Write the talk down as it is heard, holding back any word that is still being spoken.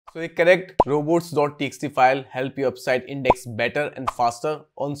So a correct robots.txt file help your website index better and faster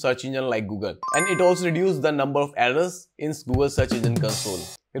on search engine like Google. And it also reduces the number of errors in Google search engine console.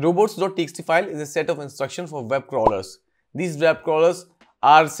 A robots.txt file is a set of instructions for web crawlers. These web crawlers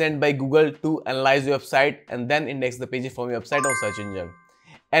are sent by Google to analyze your website and then index the pages from your website on search engine.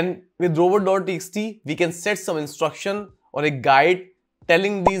 And with robot.txt, we can set some instruction or a guide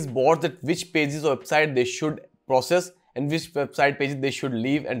telling these bots that which pages or website they should process and which website pages they should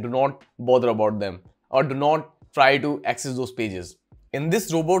leave and do not bother about them or do not try to access those pages. In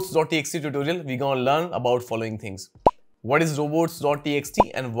this robots.txt tutorial, we're going to learn about following things. What is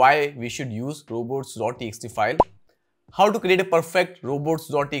robots.txt and why we should use robots.txt file? How to create a perfect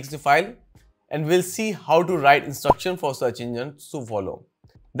robots.txt file, and we'll see how to write instruction for search engines to follow.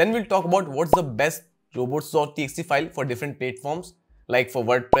 Then we'll talk about what's the best robots.txt file for different platforms like for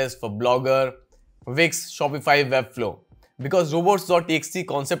WordPress, for Blogger, Wix, Shopify, Webflow. Because robots.txt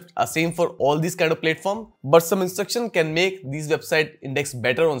concept are same for all these kind of platform, but some instruction can make these website index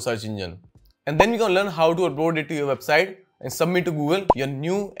better on search engine. And then we're gonna learn how to upload it to your website and submit to Google your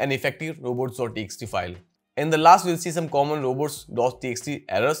new and effective robots.txt file. In the last, we'll see some common robots.txt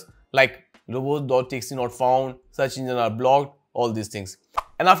errors like robots.txt not found, search engine are blocked, all these things.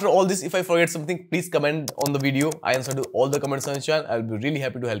 And after all this, if I forget something, please comment on the video. I answer to all the comments on the channel. I'll be really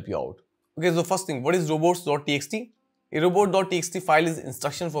happy to help you out. Okay, so first thing, what is robots.txt? A robot.txt file is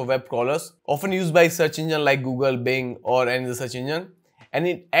instruction for web crawlers, often used by search engine like Google, Bing, or any other search engine. And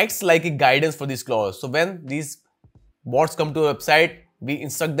it acts like a guidance for these crawlers. So when these bots come to a website, we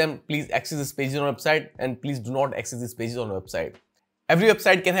instruct them, please access this page on our website and please do not access these pages on our website. Every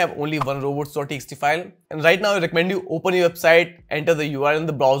website can have only one robots.txt file. And right now I recommend you open your website, enter the URL in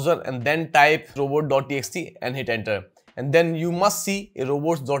the browser and then type robot.txt and hit enter. And then you must see a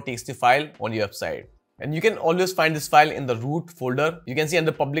robots.txt file on your website. And you can always find this file in the root folder. You can see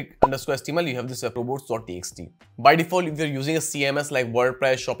under public_HTML, you have this robots.txt. By default, if you're using a CMS like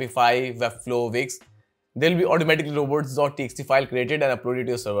WordPress, Shopify, Webflow, Wix, there will be automatically robots.txt file created and uploaded to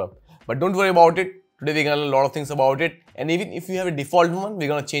your server. But don't worry about it. Today we're gonna learn a lot of things about it. And even if you have a default one, we're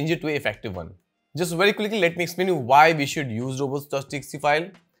gonna change it to an effective one. Just very quickly, let me explain you why we should use robots.txt file.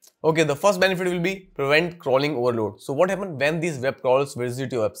 Okay, the first benefit will be prevent crawling overload. So what happens when these web crawlers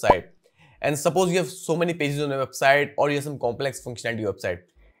visit your website? And suppose you have so many pages on your website or you have some complex functionality on your website.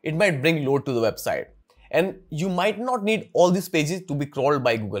 It might bring load to the website. And you might not need all these pages to be crawled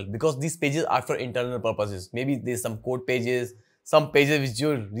by Google because these pages are for internal purposes. Maybe there's some code pages, some pages which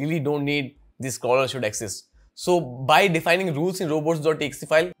you really don't need, this crawler should access. So by defining rules in robots.txt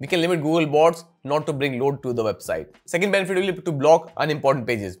file, we can limit Google bots not to bring load to the website. Second benefit will be to block unimportant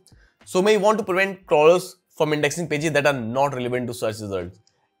pages. So may want to prevent crawlers from indexing pages that are not relevant to search results,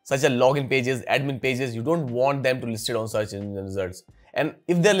 such as login pages, admin pages. You don't want them to list it on search engine results. And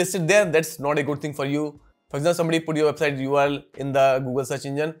if they're listed there, that's not a good thing for you. For example, somebody put your website URL in the Google search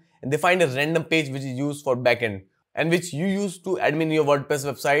engine and they find a random page which is used for backend and which you use to admin your WordPress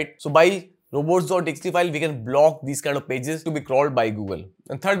website. So by robots.txt file, we can block these kind of pages to be crawled by Google.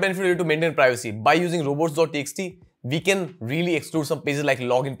 And third benefit is to maintain privacy. By using robots.txt, we can really exclude some pages like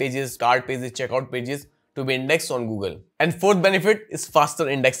login pages, cart pages, checkout pages to be indexed on Google. And fourth benefit is faster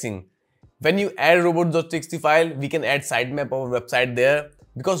indexing. When you add robots.txt file, we can add sitemap of our website there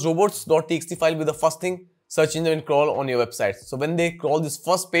because robots.txt file will be the first thing search engine will crawl on your website. So when they crawl this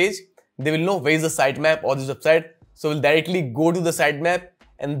first page, they will know where is the sitemap or this website. So will directly go to the sitemap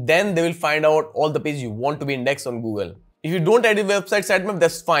and then they will find out all the pages you want to be indexed on Google. If you don't add your website sitemap,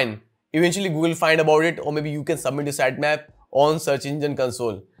 that's fine. Eventually Google will find about it, or maybe you can submit your sitemap on search engine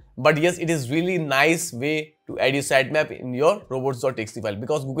console. But yes, it is really nice way to add your sitemap in your robots.txt file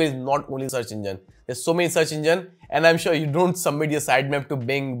because Google is not only search engine. There's so many search engine and I'm sure you don't submit your sitemap to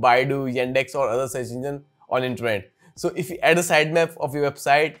Bing, Baidu, Yandex or other search engine on internet. So if you add a sitemap of your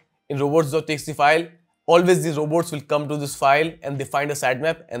website in robots.txt file, always these robots will come to this file and they find a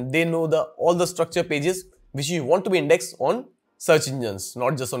sitemap and they know all the structure pages which you want to be indexed on search engines,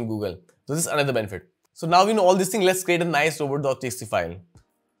 not just on Google. So this is another benefit. So now we know all these things, let's create a nice robots.txt file.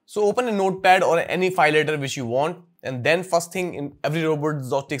 So open a notepad or any file editor which you want, and then first thing in every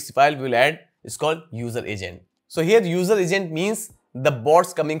robots.txt file we will add is called user agent. So here user agent means the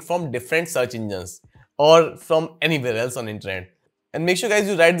bots coming from different search engines or from anywhere else on internet. And make sure guys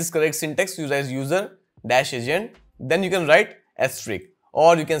you write this correct syntax. You write user-agent, then you can write asterisk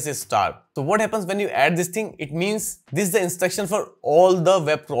or you can say star. So what happens when you add this thing? It means this is the instruction for all the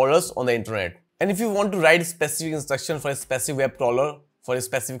web crawlers on the internet. And if you want to write a specific instruction for a specific web crawler for a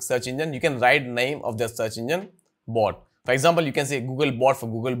specific search engine, you can write name of the search engine bot. For example, you can say Google bot for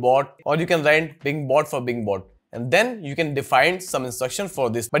Google bot, or you can write Bing bot for Bing bot. and then you can define some instruction for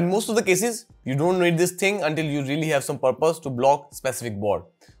this. But in most of the cases, you don't need this thing until you really have some purpose to block specific bot.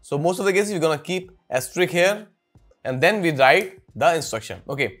 So most of the cases, you're gonna keep asterisk here, and then we write the instruction.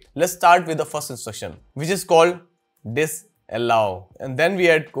 Okay, let's start with the first instruction, which is called disallow, and then we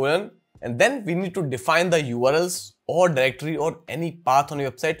add colon, and then we need to define the URLs or directory or any path on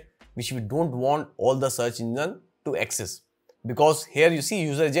your website which we don't want all the search engine to access. Because here you see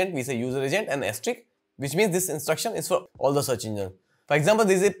user agent, we say user agent and asterisk, which means this instruction is for all the search engine. For example,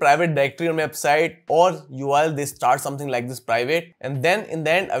 there is a private directory on my website or URL, they start something like this private, and then in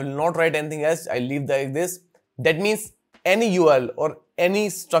the end I will not write anything else, I leave like this. That means any URL or any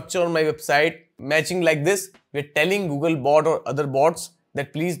structure on my website matching like this, we're telling Google bot or other bots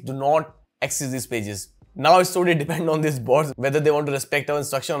that please do not access these pages. Now it's totally depend on these bots whether they want to respect our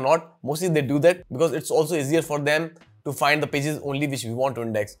instruction or not. Mostly they do that because it's also easier for them to find the pages only which we want to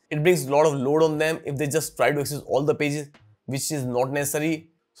index. It brings a lot of load on them if they just try to access all the pages, which is not necessary.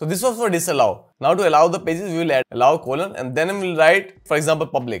 So this was for disallow. Now to allow the pages, we will add allow colon, and then we will write, for example,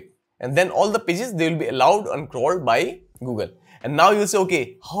 public. And then all the pages, they will be allowed and crawled by Google. And now you will say,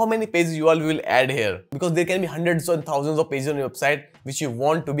 okay, how many pages URL we will add here? Because there can be hundreds or thousands of pages on your website which you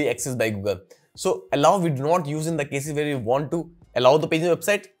want to be accessed by Google. So allow we do not use in the cases where we want to allow the page on the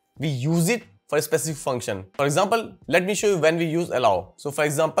website. We use it for a specific function. For example, let me show you when we use allow. So for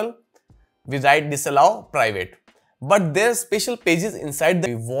example, we write disallow private, but there are special pages inside that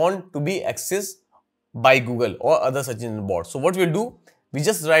we want to be accessed by Google or other search engine bots. So what we'll do, we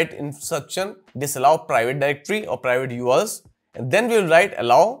just write instruction disallow private directory or private URLs, and then we'll write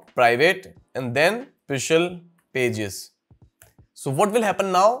allow private and then special pages. So what will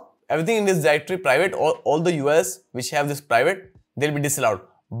happen now? Everything in this directory private, or all the URLs which have this private, they'll be disallowed.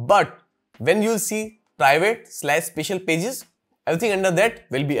 But when you'll see private / special pages, everything under that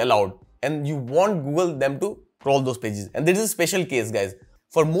will be allowed, and you want Google them to crawl those pages. And this is a special case, guys.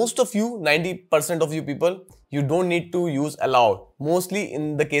 For most of you, 90% of you people, you don't need to use allow. Mostly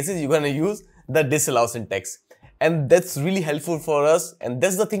in the cases, you're gonna use the disallow syntax. And that's really helpful for us. And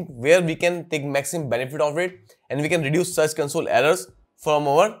that's the thing where we can take maximum benefit of it, and we can reduce Search Console errors from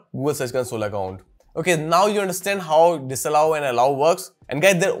our Google Search Console account. Okay, now you understand how disallow and allow works. And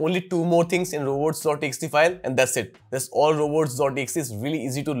guys, there are only two more things in robots.txt file, and that's it. That's all. Robots.txt is really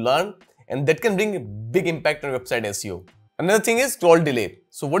easy to learn, and that can bring a big impact on your website SEO. Another thing is crawl delay.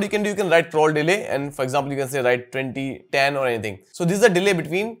 So what you can do, you can write crawl delay, and for example, you can say write 20, 10 or anything. So this is the delay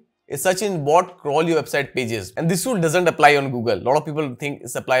between a search engine bot crawl your website pages. And this rule doesn't apply on Google. A lot of people think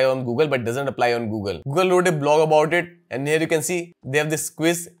it's apply on Google, but doesn't apply on Google. Google wrote a blog about it, and here you can see they have this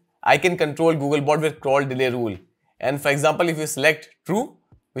quiz. I can control Google bot with crawl delay rule. And for example, if you select true,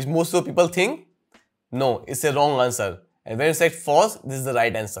 which most of the people think, no, it's a wrong answer. And when you select false, this is the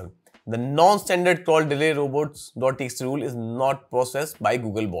right answer. The non-standard crawl delay robots.txt rule is not processed by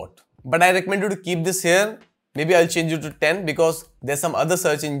Google bot. But I recommend you to keep this here. Maybe I'll change it to 10 because there's some other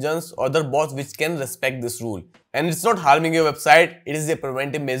search engines or other bots which can respect this rule. And it's not harming your website. It is a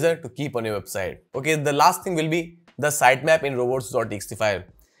preventive measure to keep on your website. Okay, the last thing will be the sitemap in robots.txt file.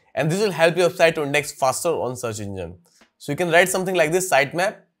 And this will help your website to index faster on search engine. So you can write something like this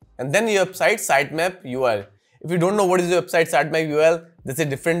sitemap, and then your website sitemap URL. If you don't know what is your website sitemap URL, that's a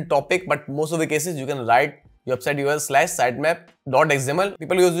different topic, but most of the cases you can write your website URL /sitemap.xml.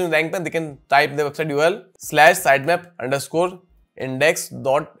 People using rankmath, they can type their website URL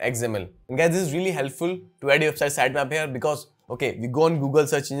 /sitemap_index.xml. And guys, this is really helpful to add your website sitemap here because, okay, we go on Google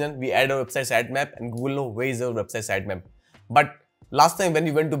search engine, we add our website sitemap, and Google knows where is our website sitemap. But last time when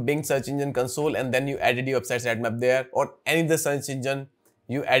you went to Bing search engine console and then you added your website sitemap there, or any other search engine,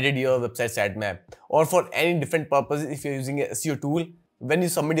 you added your website sitemap, or for any different purposes, if you're using a SEO tool, when you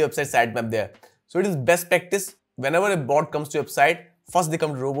submit your website sitemap there. So it is best practice, whenever a bot comes to your website, first they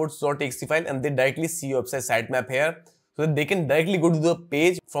come to robots.txt file and they directly see your website sitemap here, so that they can directly go to the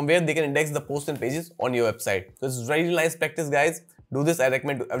page from where they can index the posts and pages on your website. So it's really nice practice, guys. Do this. I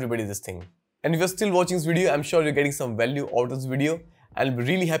recommend to everybody this thing. And if you're still watching this video, I'm sure you're getting some value out of this video. I'll be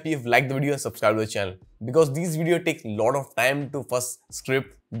really happy if you like the video and subscribe to the channel, because these videos take a lot of time to first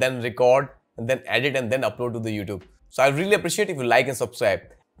script, then record, and then edit, and then upload to the YouTube. So I really appreciate if you like and subscribe.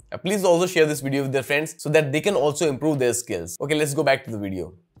 Please also share this video with their friends so that they can also improve their skills. Okay, let's go back to the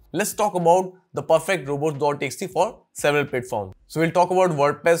video. Let's talk about the Perfect Robots.txt for several platforms. So we'll talk about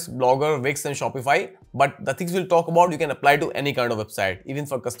WordPress, Blogger, Wix, and Shopify. But the things we'll talk about, you can apply to any kind of website, even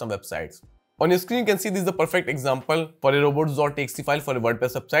for custom websites. On your screen, you can see this is the perfect example for a robots.txt file for a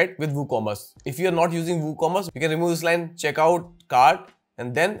WordPress website with WooCommerce. If you are not using WooCommerce, you can remove this line, checkout, cart,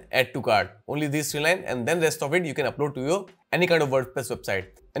 and then add to cart. Only these three lines, and then rest of it you can upload to your any kind of WordPress website.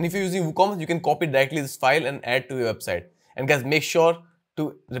 And if you're using WooCommerce, you can copy directly this file and add to your website. And guys, make sure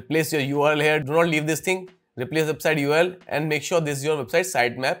to replace your URL here. Do not leave this thing. Replace website URL and make sure this is your website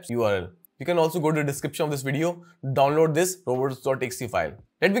sitemap URL. You can also go to the description of this video to download this robots.txt file.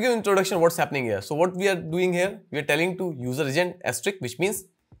 Let me give an introduction what's happening here. So what we are doing here, we are telling to user agent asterisk, which means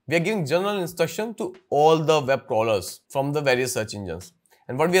we are giving general instruction to all the web crawlers from the various search engines.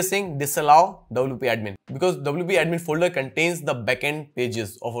 And what we are saying, disallow WP admin, because WP admin folder contains the backend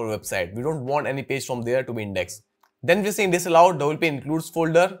pages of our website. We don't want any page from there to be indexed. Then we are saying disallow WP includes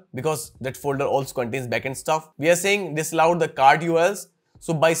folder, because that folder also contains backend stuff. We are saying disallow the cart URLs.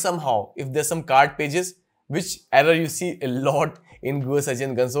 So by somehow, if there's some cart pages, which error you see a lot in Google Search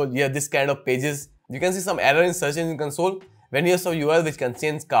Engine Console, yeah, this kind of pages, you can see some error in Search Engine Console when you have some URL which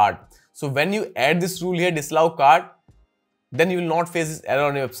contains cart. So when you add this rule here, disallow cart, then you will not face this error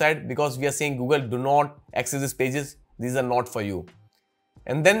on your website, because we are saying Google, do not access these pages. These are not for you.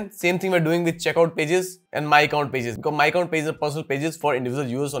 And then same thing we're doing with checkout pages and my account pages, because my account pages are personal pages for individual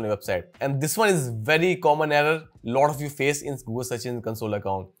users on your website. And this one is very common error. A lot of you face in Google Search Engine Console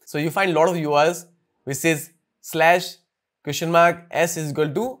account. So you find a lot of URLs which says /s is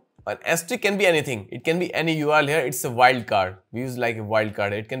equal to an asterisk, can be anything. It can be any URL here. It's a wildcard. We use like a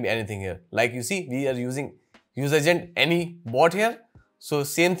wildcard. It can be anything here. Like you see, we are using user agent any bot here. So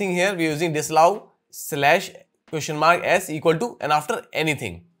same thing here. We are using disallow /s equal to, and after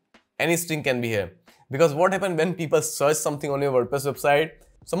anything, any string can be here. Because what happened when people search something on your WordPress website,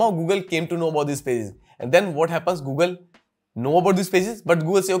 somehow Google came to know about these pages. And then what happens? Google know about these pages, but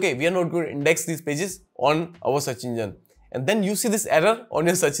Google say, okay, we are not going to index these pages on our search engine. And then you see this error on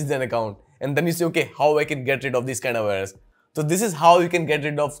your search engine account. And then you say, okay, how I can get rid of these kind of errors? So this is how you can get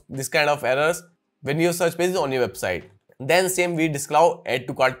rid of this kind of errors when you have search pages on your website. Then same, we disallow add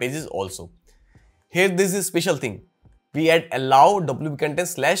to cart pages also. Here, this is a special thing. We add allow WP content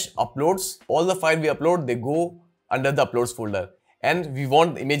 /uploads. All the file we upload, they go under the uploads folder. And we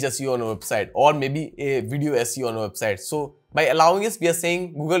want image SEO on our website, or maybe a video SEO on our website. So by allowing this, we are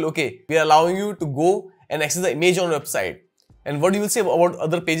saying Google, okay, we are allowing you to go and access the image on our website. And what you will say about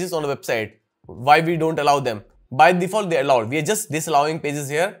other pages on the website? Why we don't allow them? By default, they are allowed. We are just disallowing pages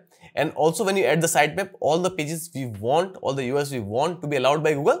here. And also when you add the sitemap, all the pages we want, all the URLs we want to be allowed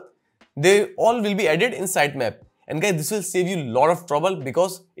by Google, they all will be added in sitemap. And guys, this will save you a lot of trouble,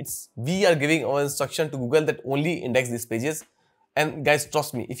 because we are giving our instruction to Google that only index these pages. And guys,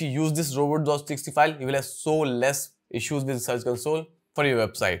 trust me, if you use this robot.txt file, you will have so less issues with Search Console for your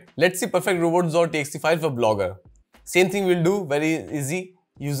website. Let's see perfect robots.txt file for Blogger. Same thing we'll do, very easy.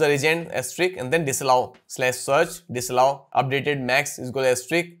 User agent asterisk and then disallow /search, disallow updated max is equal to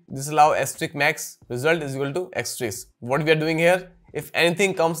asterisk, disallow asterisk max result is equal to asterisk. What we are doing here, if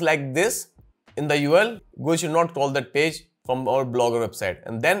anything comes like this in the URL, Google should not call that page from our Blogger website.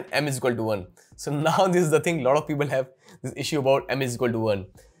 And then m is equal to 1. So now this is the thing, a lot of people have this issue about m is equal to 1.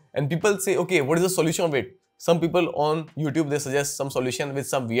 And people say, okay, what is the solution of it? Some people on YouTube, they suggest some solution with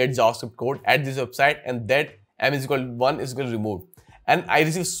some weird JavaScript code at this website, and that m is equal to 1 is equal to removed. And I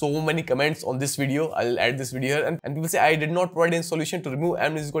received so many comments on this video. I'll add this video here, and people say I did not provide any solution to remove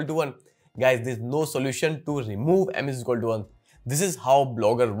m is equal to 1. Guys, there's no solution to remove m is equal to 1. This is how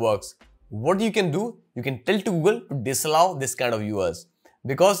Blogger works. What you can do, you can tell to Google to disallow this kind of URLs,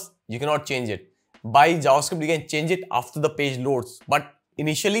 because you cannot change it. By JavaScript, you can change it after the page loads, but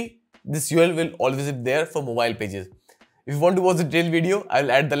initially this URL will always be there for mobile pages. If you want to watch the detailed video, I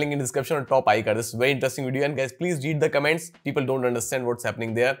will add the link in the description on top icon. This is a very interesting video, and guys, please read the comments. People don't understand what's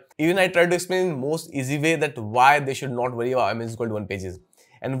happening there. Even I try to explain in most easy way that why they should not worry about m is equal to 1 pages.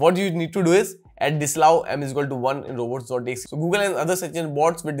 And what you need to do is add disallow m is equal to 1 in robots.txt. So Google and other search engine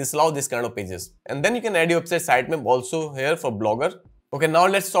bots will disallow this kind of pages. And then you can add your website sitemap also here for Blogger. Okay, now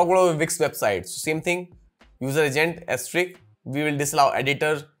let's talk about Wix website. So same thing, user agent asterisk. We will disallow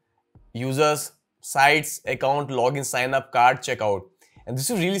editor, users, sites, account, login, sign up, cart, checkout. And this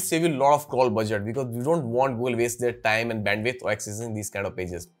will really save you a lot of crawl budget, because we don't want Google waste their time and bandwidth or accessing these kind of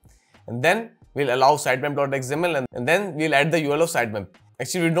pages. And then we'll allow sitemap.xml, and then we'll add the URL of sitemap.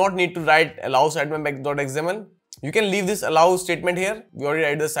 Actually, we don't need to write allow sitemap.xml. You can leave this allow statement here. We already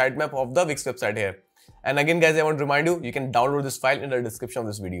added the sitemap of the Wix website here. And again, guys, I want to remind you, you can download this file in the description of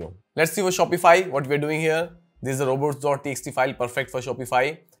this video. Let's see for Shopify what we're doing here. This is the robots.txt file, perfect for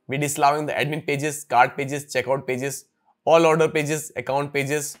Shopify. We're disallowing the admin pages, cart pages, checkout pages, all order pages, account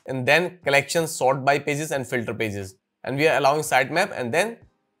pages, and then collections, sort by pages, and filter pages. And we are allowing sitemap and then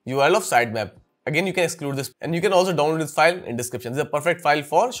URL of sitemap. Again, you can exclude this, and you can also download this file in description. This is a perfect file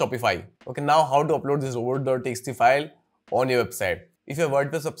for Shopify. Okay, now how to upload this robot.txt file on your website. If you have a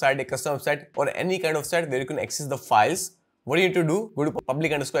WordPress website, a custom website, or any kind of site where you can access the files what you need to do, go to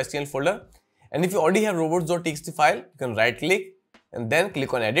public_HTML folder, and if you already have robots.txt file, you can right click and then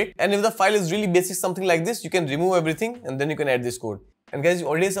click on edit. And if the file is really basic, something like this, you can remove everything and then you can add this code. And guys, you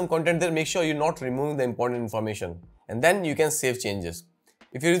already have some content there, make sure you're not removing the important information, and then you can save changes.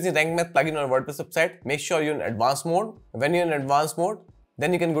 If you're using rankmath plugin on a WordPress website, make sure you're in advanced mode. When you're in advanced mode,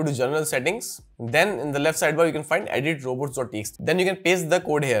 then you can go to general settings. Then in the left sidebar, you can find edit robots.txt. Then you can paste the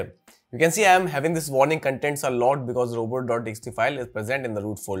code here. You can see I am having this warning contents a lot because robot.txt file is present in the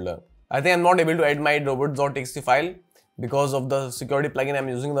root folder. I think I'm not able to add my robot.txt file because of the security plugin I'm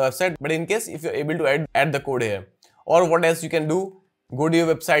using on the website. But in case if you're able to add the code here. Or what else you can do, go to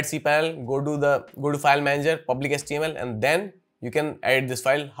your website cPanel, go to file manager, public HTML, and then you can edit this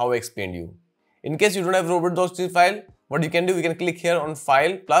file how I explained you. In case you don't have robot.txt file, what you can do, you can click here on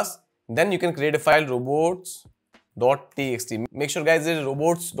file plus, then you can create a file robots.txt. Make sure guys it is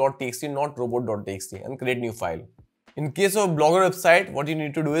robots.txt, not robot.txt, and create new file. In case of blogger website, what you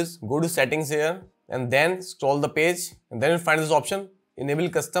need to do is go to settings here and then scroll the page, and then you find this option, enable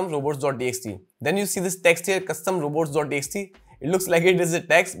custom robots.txt. Then you see this text here, custom robots.txt. It looks like it is a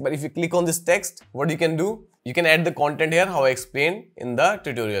text, but if you click on this text, what you can do, you can add the content here how I explained in the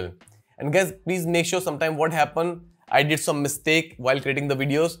tutorial. And guys, please make sure sometime what happened, I did some mistake while creating the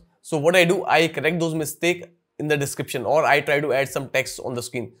videos. So what I do, I correct those mistakes in the description, or I try to add some text on the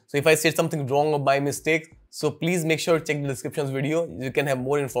screen. So if I said something wrong or by mistake, so please make sure to check the descriptions video. You can have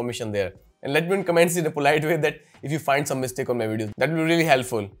more information there. And let me know in comments in a polite way that if you find some mistake on my videos, that will be really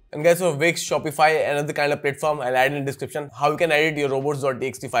helpful. And guys, for Wix, Shopify, and other kind of platform, I'll add in the description how you can edit your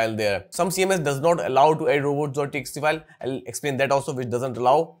robots.txt file there. Some CMS does not allow to edit robots.txt file. I'll explain that also, which doesn't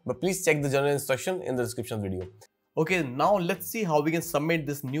allow. But please check the general instruction in the description video. Okay, now let's see how we can submit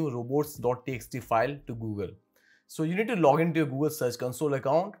this new robots.txt file to Google. So you need to log into your Google Search Console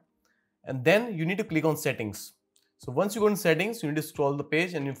account, and then you need to click on settings. So once you go in settings, you need to scroll the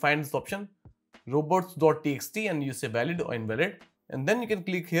page and you find this option robots.txt, and you say valid or invalid, and then you can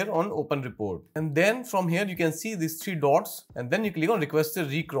click here on open report. And then from here you can see these 3 dots, and then you click on request a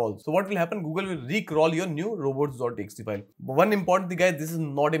recrawl. So what will happen, Google will recrawl your new robots.txt file. But one important thing guys, this is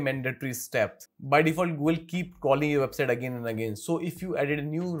not a mandatory step. By default, Google keep crawling your website again and again. So if you added a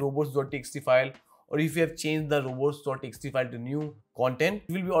new robots.txt file, or if you have changed the robots.txt file to new content,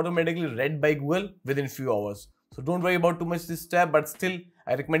 it will be automatically read by Google within few hours. So don't worry about too much this step, but still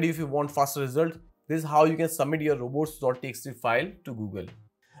I recommend you if you want faster result. This is how you can submit your robots.txt file to Google.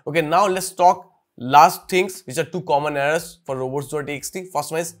 Okay, now let's talk last things which are 2 common errors for robots.txt.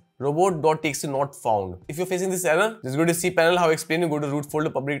 First one is robot.txt not found. If you're facing this error, just go to cPanel, how I explained you, go to root folder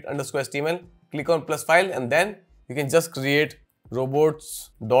public_HTML, click on plus file, and then you can just create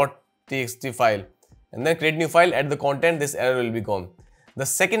robots.txt file. And then create new file, add the content, this error will be gone. The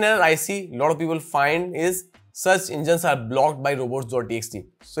second error I see a lot of people find is search engines are blocked by robots.txt.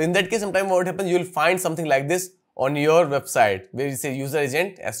 So in that case, sometimes what happens, you will find something like this on your website where you say user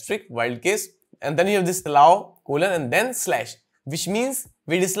agent asterisk wild case, and then you have this allow colon and then slash, which means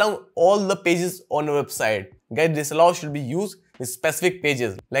we disallow all the pages on your website. Guys, disallow should be used with specific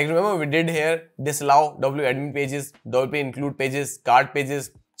pages. Like remember we did here disallow admin pages, WP include pages, cart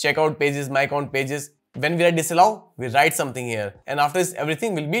pages, checkout pages, my account pages. When we write disallow, we write something here, and after this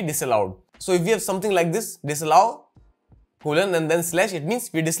everything will be disallowed. So if we have something like this, disallow colon and then slash, it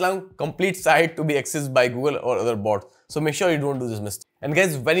means we disallow complete site to be accessed by Google or other bots. So make sure you don't do this mistake. And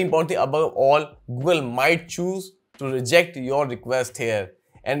guys, very important above all, Google might choose to reject your request here,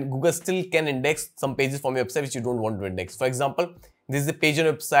 and Google still can index some pages from your website which you don't want to index. For example, this is a page on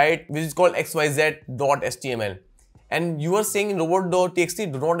your website which is called xyz.html, and you are saying in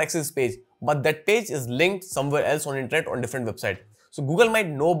robot.txt do not access this page, but that page is linked somewhere else on internet on different website. So Google might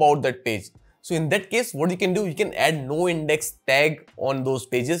know about that page. So in that case, what you can do, you can add no index tag on those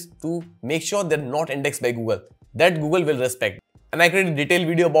pages to make sure they're not indexed by Google. That Google will respect. And I created a detailed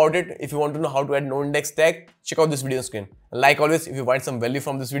video about it. If you want to know how to add no index tag, check out this video screen. And like always, if you find some value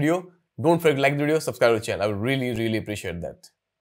from this video, don't forget to like the video, subscribe to the channel. I would really appreciate that.